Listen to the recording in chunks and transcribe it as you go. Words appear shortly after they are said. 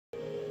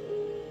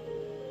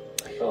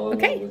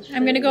Okay,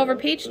 I'm going to go over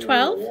page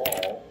 12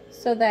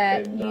 so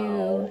that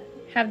you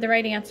have the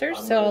right answers.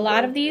 So a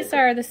lot of these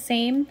are the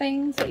same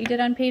things that you did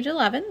on page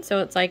 11, so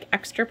it's like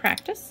extra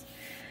practice.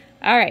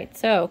 All right,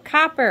 so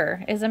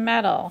copper is a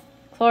metal,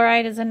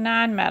 chloride is a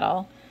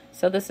non-metal,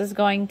 so this is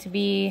going to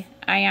be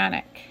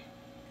ionic.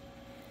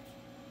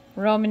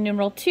 Roman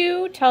numeral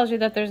 2 tells you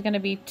that there's going to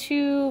be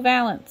 2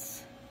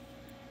 valence.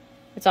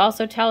 It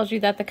also tells you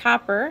that the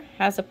copper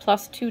has a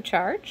 +2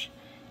 charge,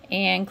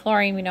 and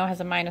chlorine we know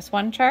has a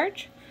 -1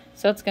 charge,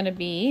 so it's going to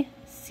be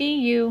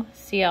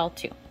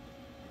CuCl2.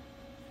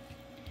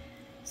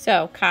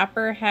 So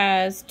copper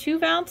has 2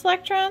 valence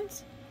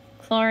electrons,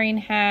 chlorine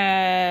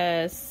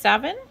has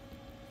 7.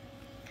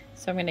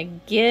 So I'm going to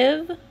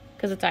give,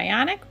 because it's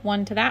ionic,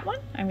 1 to that one.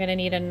 I'm going to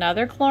need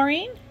another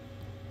chlorine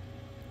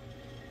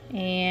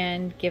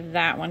and give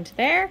that one to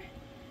there.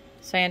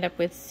 So I end up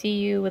with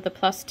Cu with a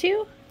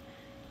 +2,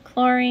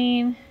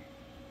 chlorine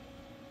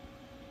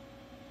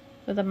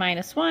with a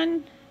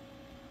 -1,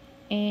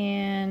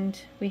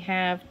 and we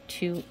have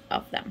 2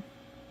 of them.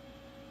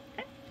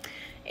 Okay.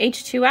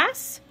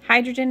 H2S,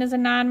 hydrogen is a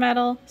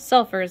nonmetal,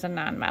 sulfur is a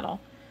nonmetal.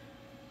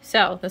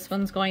 So this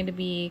one's going to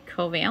be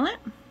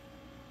covalent.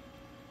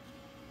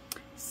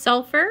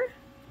 Sulfur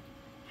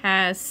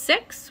has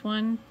 6.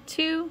 1,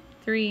 2,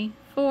 3,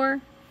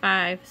 4,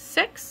 5,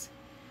 6.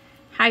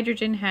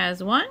 Hydrogen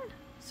has 1,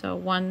 so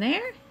 1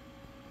 there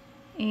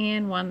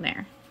and 1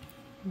 there.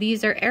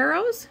 These are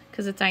arrows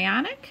because it's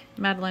ionic,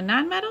 metal and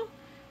nonmetal.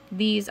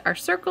 These are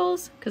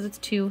circles because it's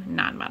 2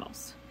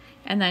 nonmetals.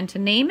 And then to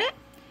name it,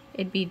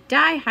 it'd be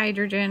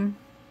dihydrogen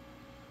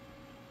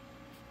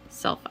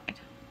sulfide.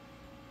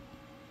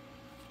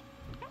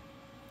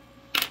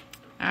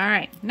 All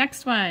right,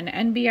 next one,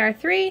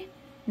 NBr3,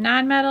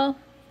 nonmetal,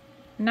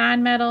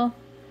 nonmetal,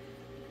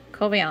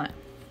 covalent.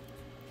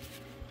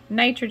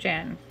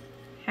 Nitrogen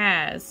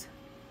has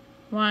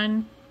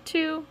 1,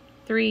 2,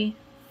 3,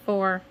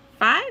 4,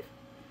 5.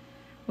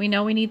 We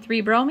know we need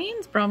 3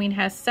 bromines. Bromine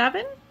has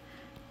 7.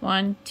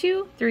 1,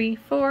 2, 3,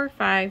 4,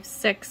 5,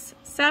 6,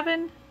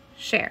 7.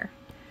 Share.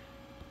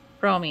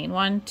 Bromine.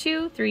 1,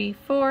 2, 3,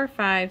 4,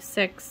 5,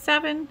 6,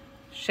 7.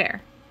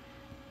 Share.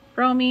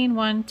 Bromine.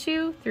 1,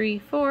 2, 3,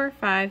 4,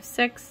 5,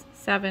 6,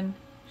 7.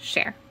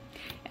 Share.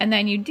 And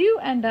then you do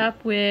end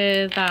up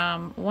with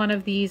one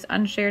of these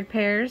unshared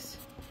pairs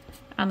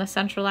on the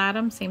central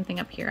atom. Same thing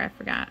up here, I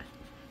forgot.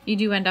 You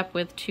do end up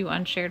with 2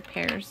 unshared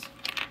pairs.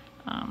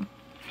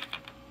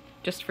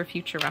 Just for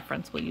future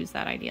reference, we'll use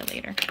that idea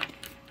later.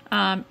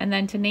 And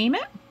then to name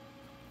it,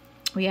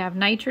 we have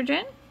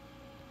nitrogen,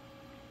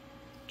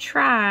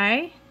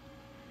 tri-bromide.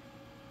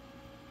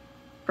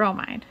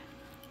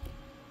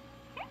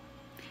 Okay.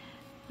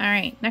 All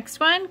right, next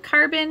one,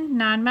 carbon,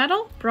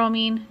 nonmetal,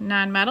 bromine,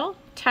 nonmetal,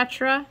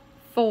 tetra,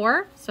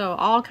 4. So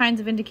all kinds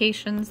of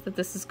indications that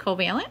this is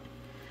covalent.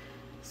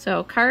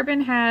 So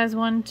carbon has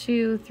 1,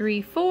 2,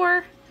 3,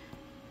 4.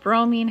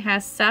 Bromine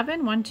has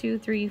 7. 1, 2,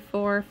 3,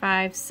 4,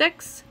 5,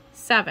 6,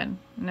 7.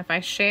 And if I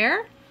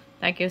share,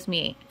 that gives me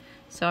 8.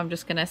 So I'm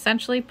just going to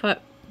essentially put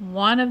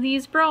one of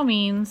these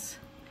bromines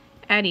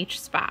at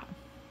each spot.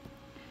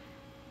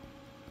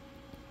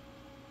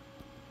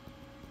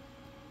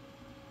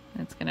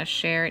 It's going to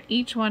share at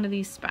each one of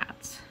these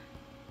spots.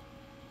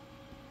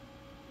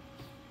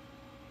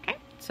 Okay,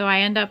 so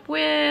I end up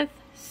with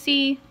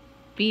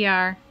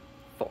CBr4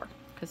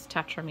 because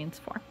tetra means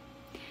 4.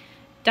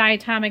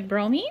 Diatomic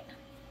bromine.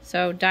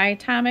 So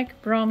diatomic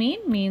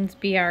bromine means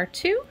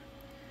Br2.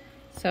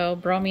 So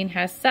bromine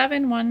has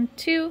 7. 1,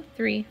 2,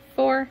 3,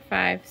 4,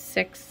 5,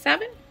 6,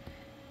 7.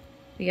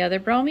 The other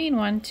bromine,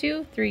 1,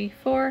 2, 3,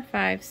 4,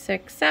 5,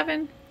 6,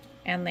 7,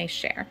 and they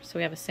share. So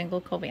we have a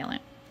single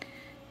covalent.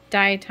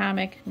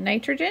 Diatomic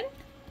nitrogen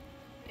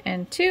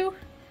and 2.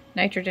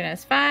 Nitrogen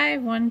has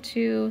 5. 1,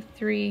 2,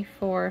 3,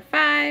 4,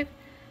 5.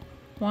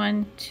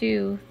 1,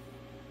 2,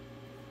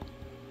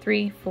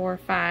 3, 4,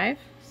 5.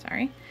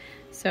 Sorry.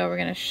 So we're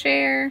going to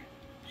share,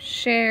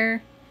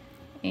 share,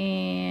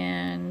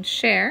 and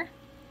share.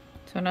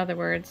 So in other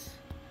words,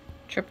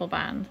 triple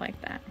bond like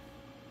that.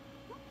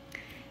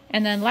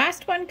 And then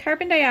last one,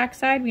 carbon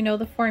dioxide. We know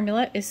the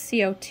formula is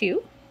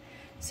CO2.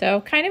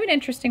 So kind of an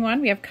interesting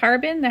one. We have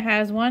carbon that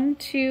has 1,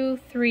 2,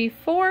 3,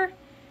 4.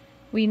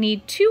 We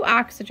need 2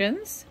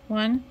 oxygens.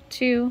 1,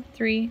 2,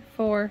 3,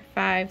 4,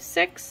 5,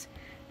 6.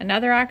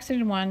 Another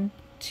oxygen. 1,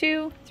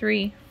 2,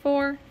 3,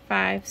 4,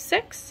 5,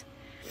 6.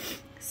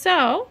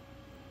 So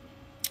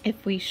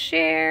if we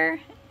share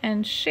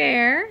and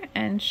share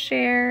and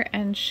share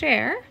and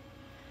share,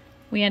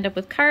 we end up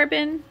with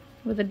carbon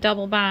with a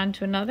double bond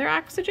to another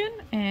oxygen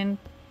and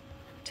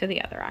to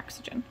the other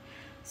oxygen.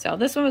 So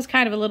this one was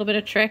kind of a little bit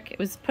of trick. It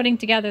was putting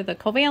together the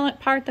covalent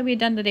part that we had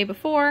done the day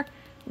before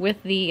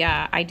with the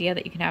idea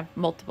that you can have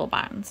multiple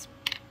bonds.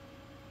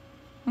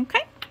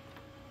 Okay.